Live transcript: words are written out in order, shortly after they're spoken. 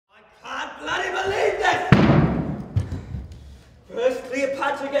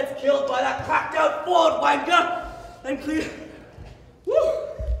Thatcher gets killed by that cracked-out Ford wanker, and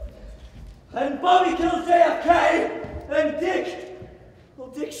and Bobby kills JFK, and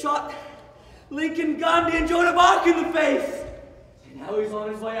Dick shot Lincoln, Gandhi, and Joan of Arc in the face. And now he's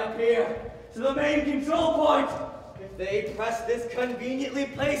on his way up here to the main control point. If they press this conveniently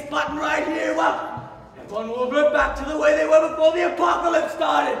placed button right here, well, everyone will revert back to the way they were before the apocalypse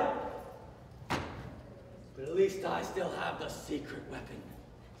started. But at least I still have the secret weapon.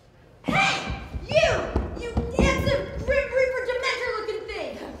 Hey! You handsome, Grim Reaper Dementor-looking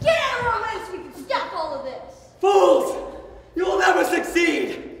thing! Get out of our way so we can stop all of this! Fools! You will never succeed!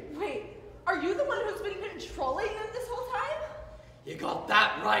 Wait, are you the one who's been controlling them this whole time? You got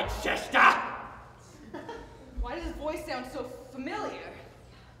that right, Chester! Why does his voice sound so familiar?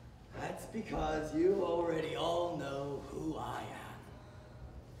 That's because you already all know who I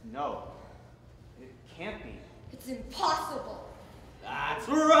am. No, it can't be. It's impossible. That's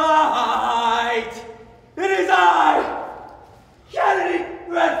right! It is I, Kennedy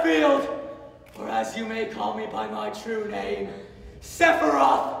Redfield, or as you may call me by my true name,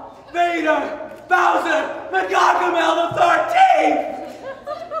 Sephiroth, Vader, Bowser, McGargamel the 13th!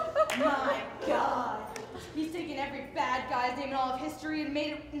 My God. He's taken every bad guy's name in all of history and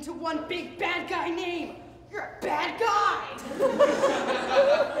made it into one big bad guy name. You're a bad guy!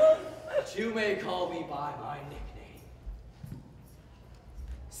 But you may call me by my nickname.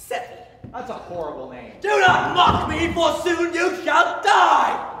 Sephi. That's a horrible name. Do not mock me, for soon you shall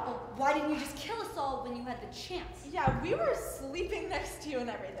die! Well, why didn't you just kill us all when you had the chance? Yeah, we were sleeping next to you and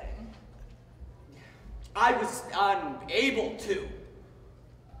everything. I was unable to.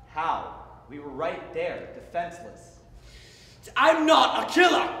 How? We were right there, defenseless. I'm not a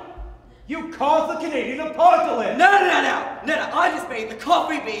killer! You caused the Canadian apocalypse! No, I just made the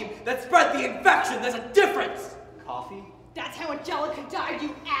coffee bean that spread the infection. There's a difference! Coffee? That's how Angelica died,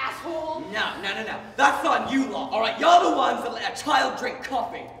 you asshole! No. That's on you lot, all right? You're the ones that let a child drink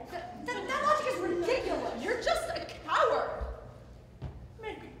coffee. That logic is ridiculous. You're just a coward!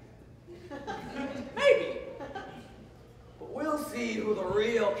 Maybe. But we'll see who the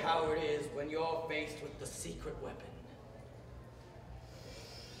real coward is when you're faced with the secret weapon.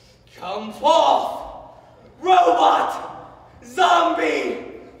 Come forth, robot,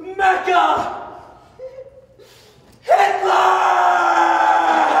 zombie, mecha, Hitler!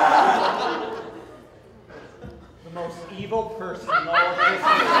 The most evil person in all of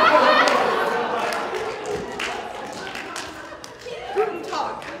history. He couldn't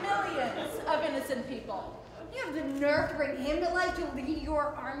talk. Millions of innocent people. You have the nerve to bring him to life to lead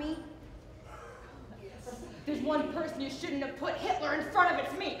your army? There's one person you shouldn't have put Hitler in front of.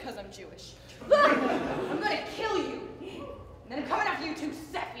 It's me, because I'm Jewish. I'm gonna kill you. And then I'm coming after you too,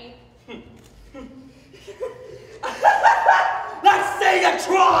 Sephi. Let's say you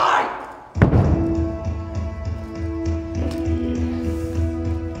try!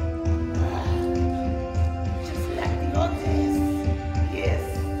 Just like the old days. Yes.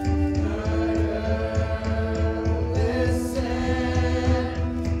 Murder,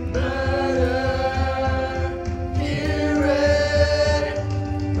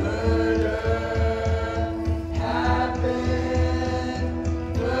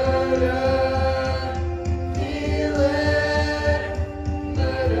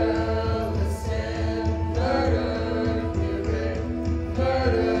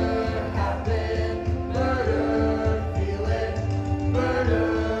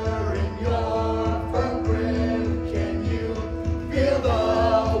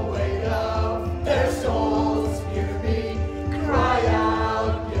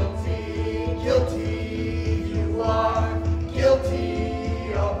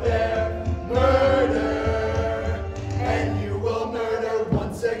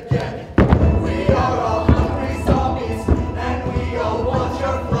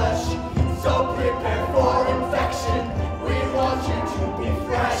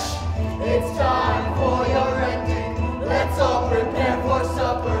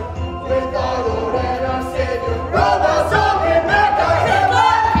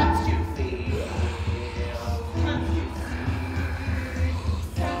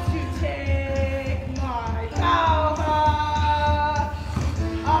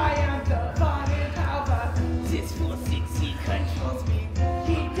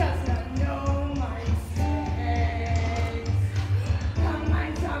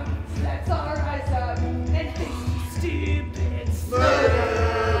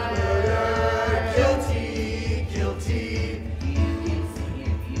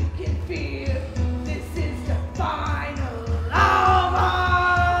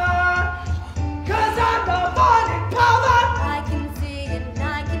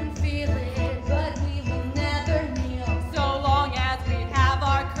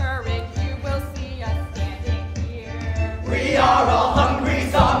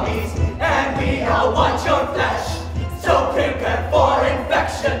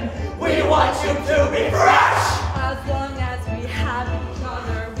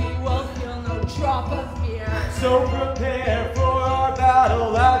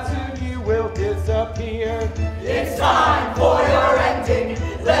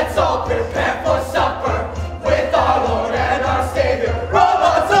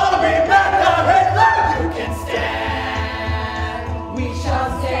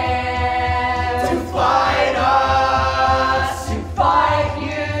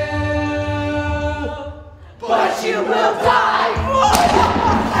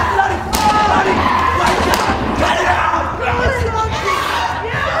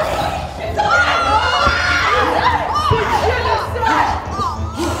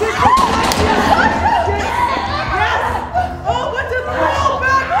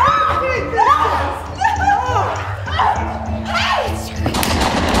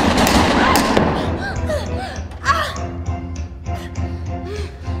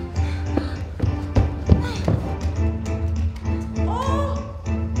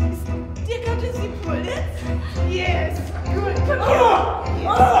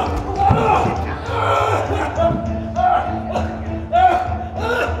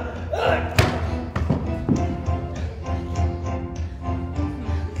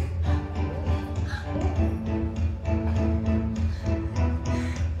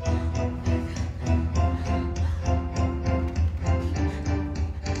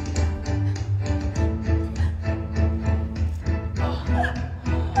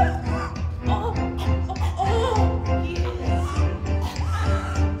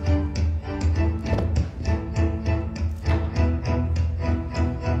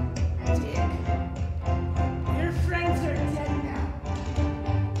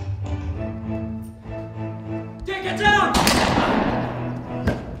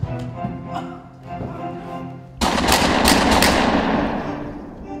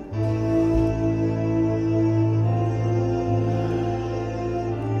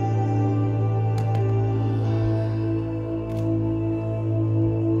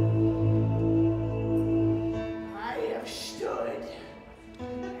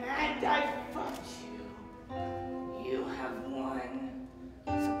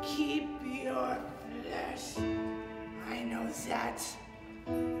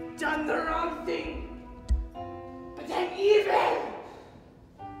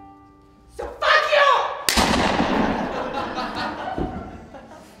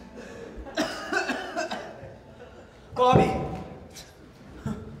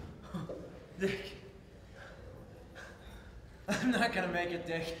 Dick. I'm not gonna make it,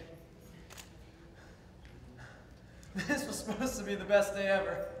 Dick. This was supposed to be the best day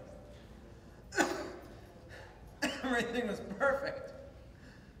ever. Everything was perfect.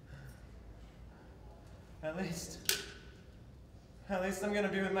 At least I'm gonna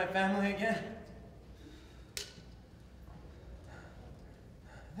be with my family again.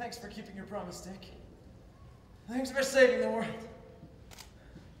 Thanks for keeping your promise, Dick. Thanks for saving the world.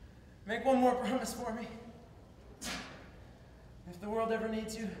 Make one more promise for me. If the world ever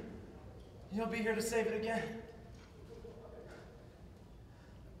needs you, you'll be here to save it again.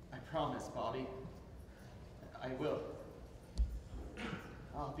 I promise, Bobby. I will.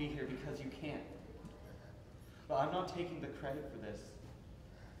 I'll be here because you can. But I'm not taking the credit for this.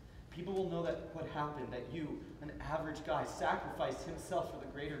 People will know that what happened, that you, an average guy, sacrificed himself for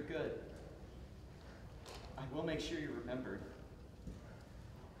the greater good. I will make sure you're remembered.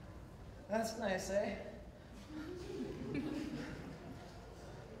 That's nice, eh?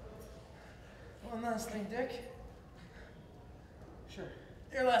 One last thing, Dick. Sure.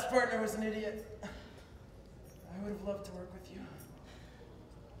 Your last partner was an idiot. I would have loved to work with you.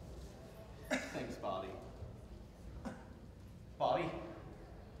 Thanks, Bobby. Bobby?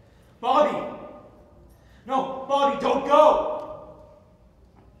 Bobby! No, Bobby, don't go!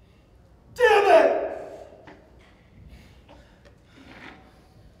 Damn it!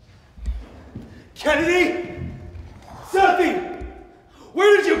 Kennedy? Seffy!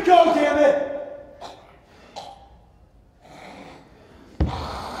 Where did you go, damn it?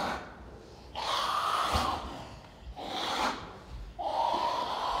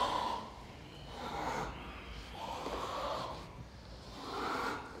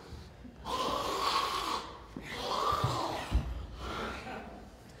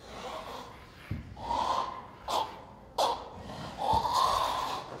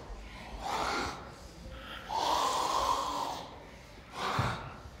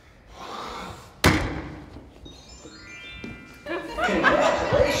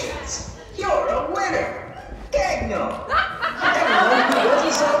 Congratulations! You're a winner! Gagno! Everyone who was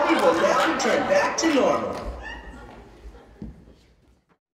a zombie will now return back to normal.